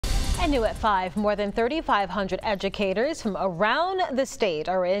And new at 5, more than 3,500 educators from around the state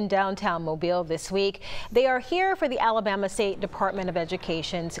are in downtown Mobile this week. They are here for the Alabama State Department of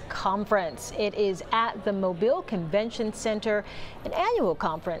Education's conference. It is at the Mobile Convention Center, an annual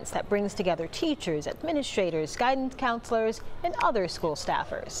conference that brings together teachers, administrators, guidance counselors, and other school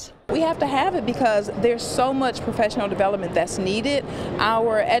staffers. We have to have it because there's so much professional development that's needed.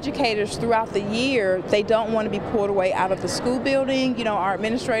 Our educators throughout the year, they don't want to be pulled away out of the school building. You know, our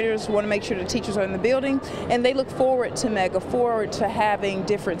administrators want to make sure the teachers are in the building, and they look forward to having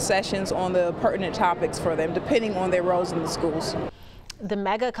different sessions on the pertinent topics for them, depending on their roles in the schools. The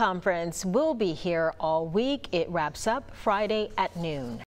mega conference will be here all week. It wraps up Friday at noon.